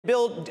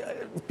Bill,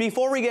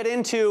 before we get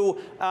into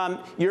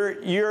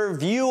your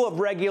view of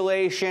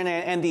regulation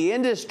and the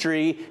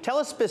industry, tell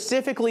us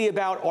specifically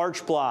about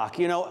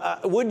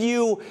Archblock. Would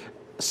you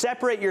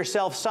separate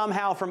yourself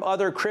somehow from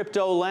other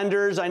crypto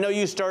lenders? I know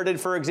you started,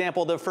 for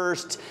example, the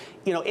first,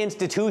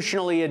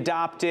 institutionally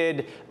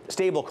adopted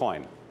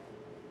stablecoin.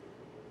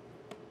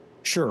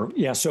 Sure.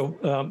 Yeah.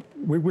 So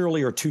we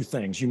really are two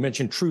things. You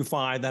mentioned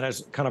TrueFi. That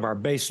is kind of our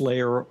base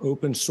layer,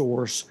 open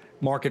source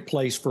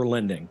marketplace for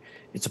lending.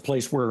 It's a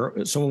place where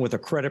someone with a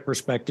credit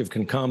perspective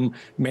can come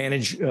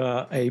manage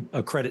a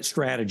credit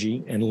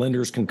strategy, and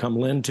lenders can come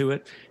lend to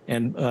it,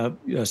 and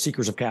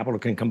seekers of capital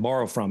can come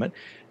borrow from it.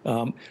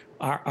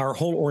 Our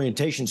whole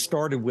orientation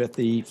started with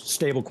the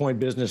stablecoin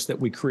business that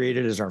we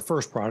created as our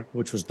first product,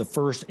 which was the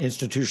first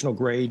institutional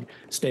grade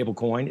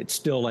stablecoin. It's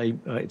still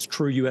it's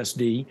true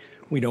USD.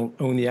 We don't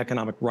own the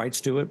economic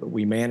rights to it, but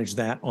we manage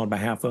that on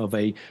behalf of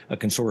a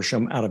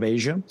consortium out of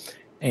Asia.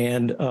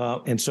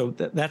 And so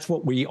that's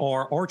what we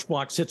are.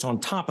 Archblock sits on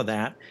top of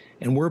that,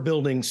 and we're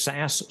building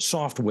SaaS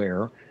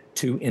software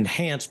to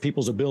enhance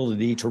people's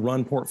ability to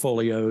run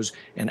portfolios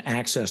and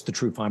access the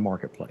TrueFi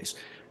marketplace.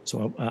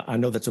 So I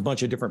know that's a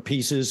bunch of different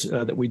pieces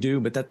that we do,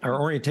 but our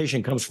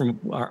orientation comes from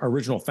our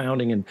original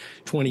founding in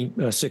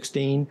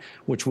 2016,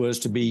 which was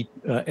to be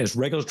as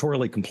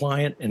regulatorily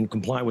compliant and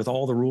comply with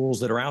all the rules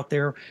that are out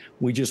there.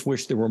 We just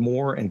wish there were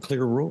more and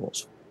clearer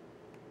rules.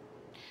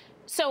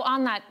 So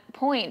on that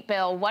point,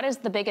 Bill, what is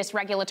the biggest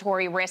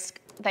regulatory risk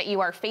that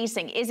you are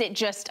facing? Is it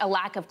just a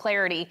lack of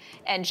clarity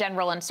and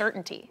general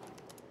uncertainty?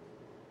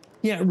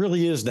 Yeah, it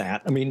really is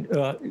that. I mean,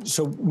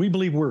 so we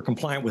believe we're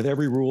compliant with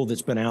every rule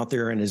that's been out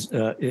there and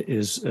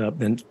is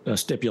been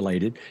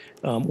stipulated.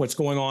 What's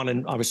going on,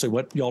 and obviously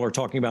what y'all are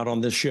talking about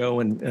on this show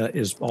and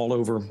is all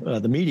over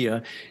the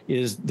media,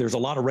 is there's a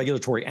lot of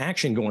regulatory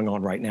action going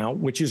on right now,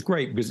 which is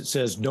great because it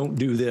says don't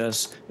do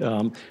this,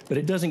 but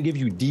it doesn't give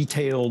you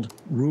detailed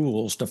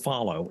rules to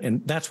follow.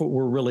 And that's what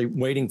we're really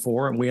waiting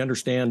for. And we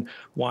understand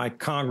why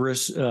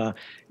Congress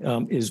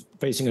is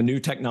facing a new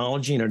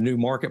technology and a new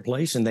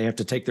marketplace, and they have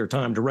to take their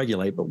time to regulate.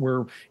 But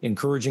we're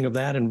encouraging of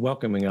that and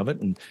welcoming of it,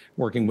 and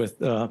working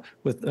with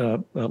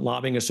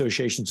lobbying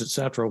associations, et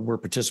cetera. We're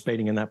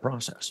participating in that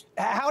process.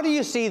 How do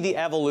you see the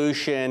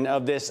evolution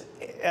of this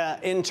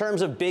in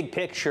terms of big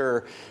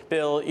picture,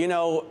 Bill?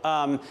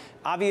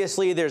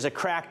 Obviously there's a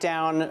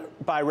crackdown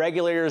by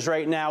regulators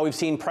right now. We've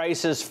seen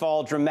prices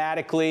fall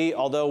dramatically,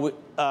 although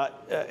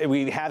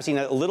we have seen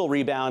a little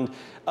rebound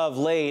of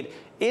late.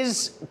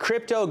 Is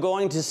crypto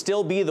going to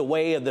still be the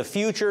way of the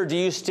future? Do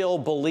you still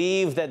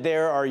believe that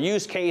there are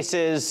use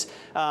cases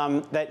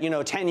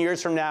that 10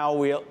 years from now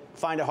we'll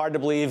find it hard to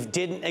believe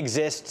didn't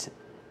exist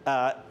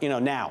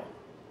now?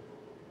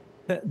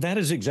 That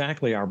is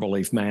exactly our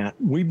belief, Matt.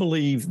 We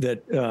believe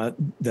that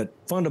that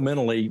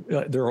fundamentally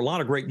there are a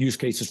lot of great use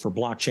cases for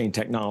blockchain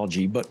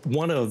technology, but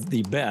one of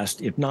the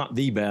best, if not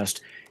the best,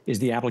 is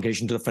the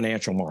application to the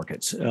financial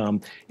markets,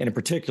 and in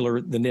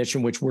particular, the niche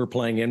in which we're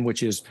playing in,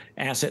 which is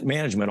asset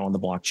management on the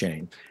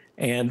blockchain.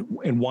 And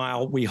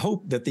while we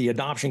hope that the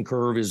adoption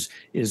curve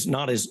is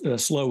not as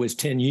slow as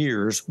 10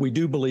 years, we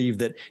do believe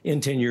that in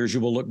 10 years, you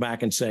will look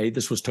back and say,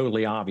 this was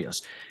totally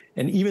obvious.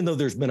 And even though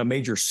there's been a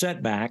major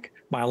setback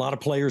by a lot of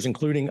players,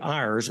 including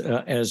ours,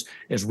 as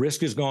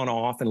risk has gone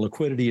off and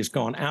liquidity has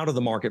gone out of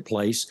the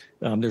marketplace,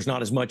 there's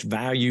not as much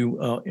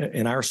value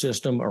in our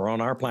system or on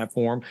our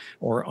platform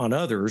or on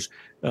others.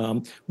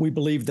 We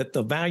believe that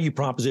the value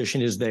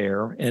proposition is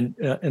there,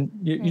 and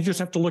you just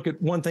have to look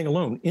at one thing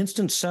alone.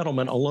 Instant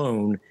settlement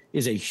alone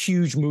is a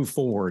huge move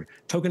forward.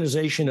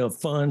 Tokenization of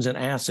funds and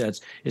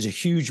assets is a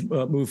huge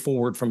move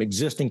forward from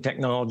existing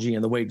technology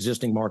and the way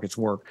existing markets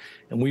work.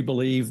 And we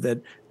believe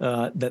that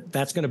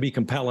that's going to be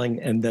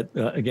compelling, and that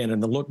again, in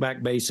the look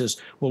back basis,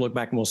 we'll look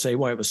back and we'll say,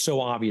 well, it was so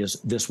obvious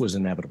this was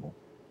inevitable.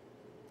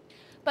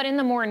 But in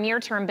the more near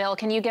term, Bill,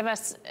 can you give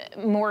us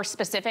more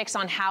specifics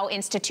on how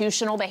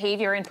institutional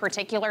behavior in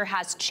particular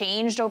has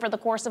changed over the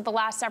course of the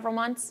last several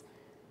months?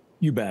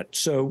 You bet.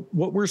 So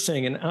what we're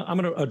seeing, and I'm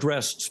going to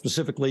address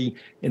specifically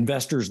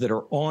investors that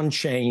are on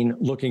chain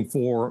looking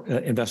for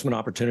investment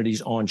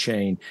opportunities on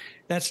chain.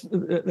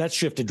 That's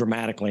shifted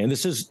dramatically, and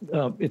this is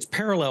it's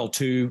parallel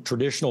to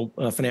traditional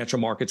financial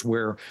markets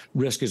where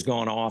risk has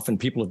gone off and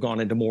people have gone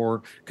into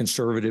more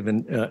conservative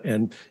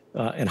and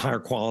higher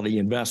quality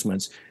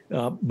investments.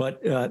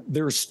 But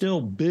there's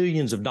still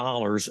billions of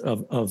dollars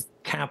of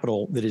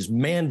capital that is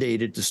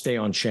mandated to stay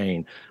on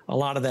chain. A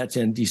lot of that's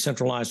in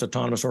decentralized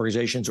autonomous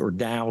organizations or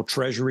DAO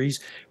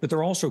treasuries, but there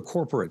are also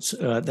corporates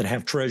that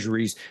have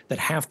treasuries that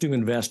have to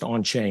invest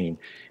on chain.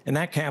 And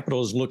that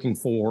capital is looking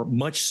for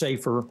much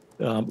safer,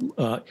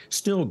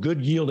 still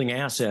good yielding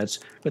assets,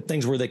 but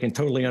things where they can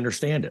totally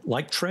understand it,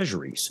 like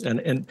treasuries.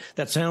 And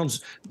that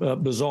sounds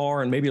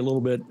bizarre and maybe a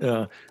little bit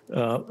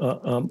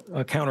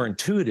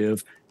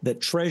counterintuitive, that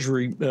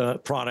treasury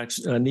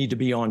products need to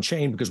be on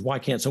chain, because why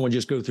can't someone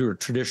just go through a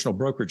traditional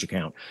brokerage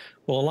account?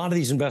 Well, a lot of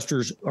these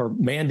investors are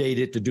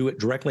mandated to do it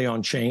directly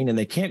on chain, and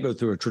they can't go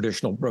through a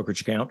traditional brokerage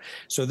account.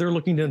 So they're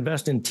looking to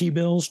invest in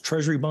T-bills,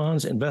 treasury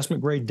bonds,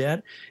 investment grade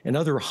debt, and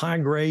other high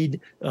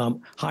grade,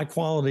 high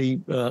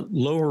quality,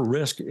 lower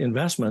risk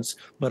investments,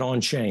 but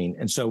on chain.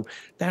 And so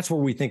that's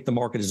where we think the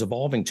market is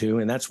evolving to,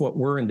 and that's what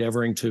we're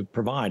endeavoring to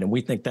provide. And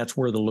we think that's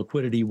where the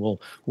liquidity will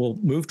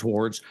move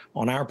towards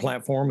on our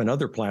platform and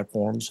other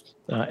platforms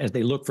as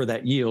they look for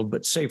that yield,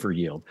 but safer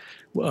yield.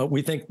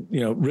 We think,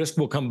 risk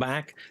will come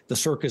back. The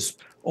circus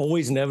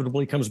always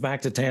inevitably comes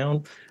back to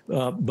town,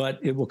 but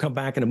it will come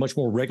back in a much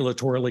more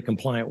regulatorily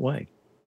compliant way.